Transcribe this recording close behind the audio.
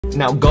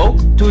Now go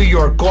to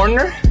your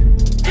corner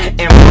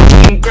and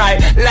fucking cry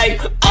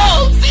like,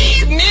 oh,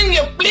 please,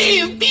 Ninja,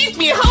 please teach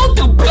me how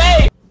to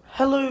play.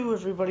 Hello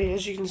everybody,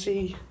 as you can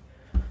see,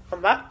 I'm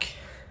back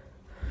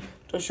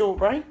to a short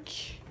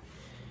break.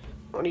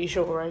 Not a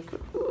short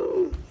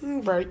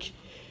break.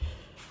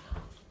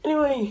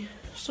 Anyway,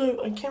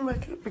 so I came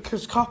back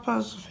because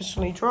COPPA's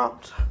officially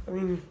dropped. I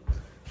mean,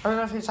 I don't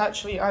know if it's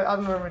actually, I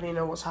don't really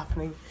know what's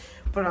happening,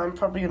 but I'm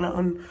probably going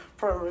to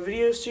upload my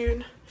video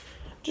soon.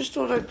 Just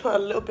thought I'd put a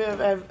little bit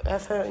of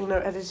effort, you know,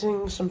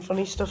 editing some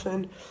funny stuff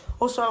in.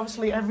 Also,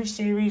 obviously, every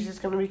series is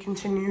going to be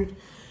continued,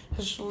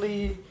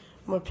 especially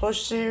my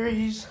plush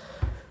series.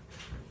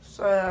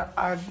 So,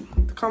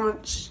 the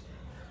comments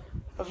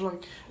have,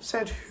 like,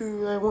 said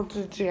who I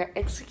wanted to get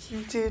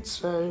executed,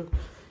 so,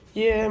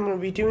 yeah, I'm going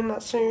to be doing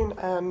that soon,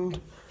 and,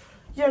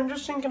 yeah, I'm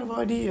just thinking of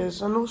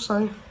ideas, and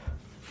also,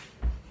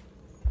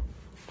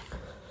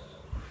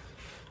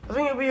 I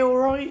think it'll be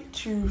alright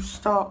to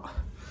start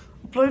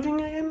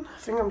uploading again. I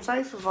think I'm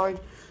safe if I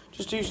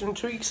just do some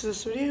tweaks to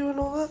this video and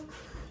all that.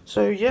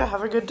 So yeah,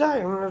 have a good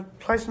day. I'm gonna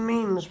play some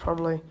memes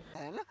probably.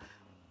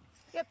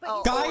 Yeah,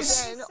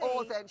 Guys! Then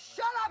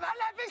shut up and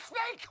let me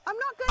speak! I'm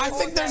not going I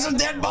think there's a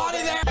dead body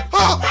there!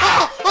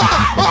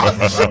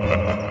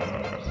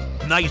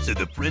 Nice of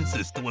the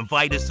princess to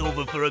invite us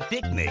over for a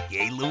picnic,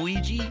 eh,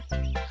 Luigi?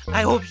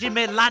 I hope she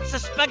made lots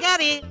of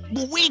spaghetti.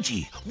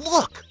 Luigi,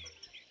 look!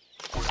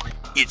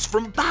 It's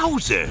from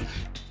Bowser.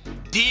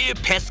 Dear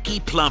pesky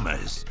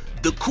plumbers,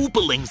 the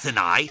Koopalings and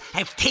I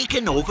have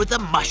taken over the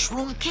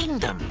Mushroom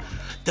Kingdom.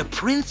 The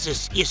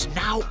princess is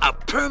now a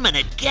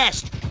permanent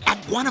guest at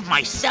one of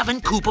my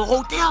 7 Koopa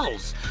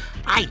hotels.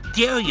 I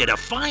dare you to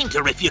find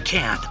her if you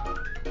can.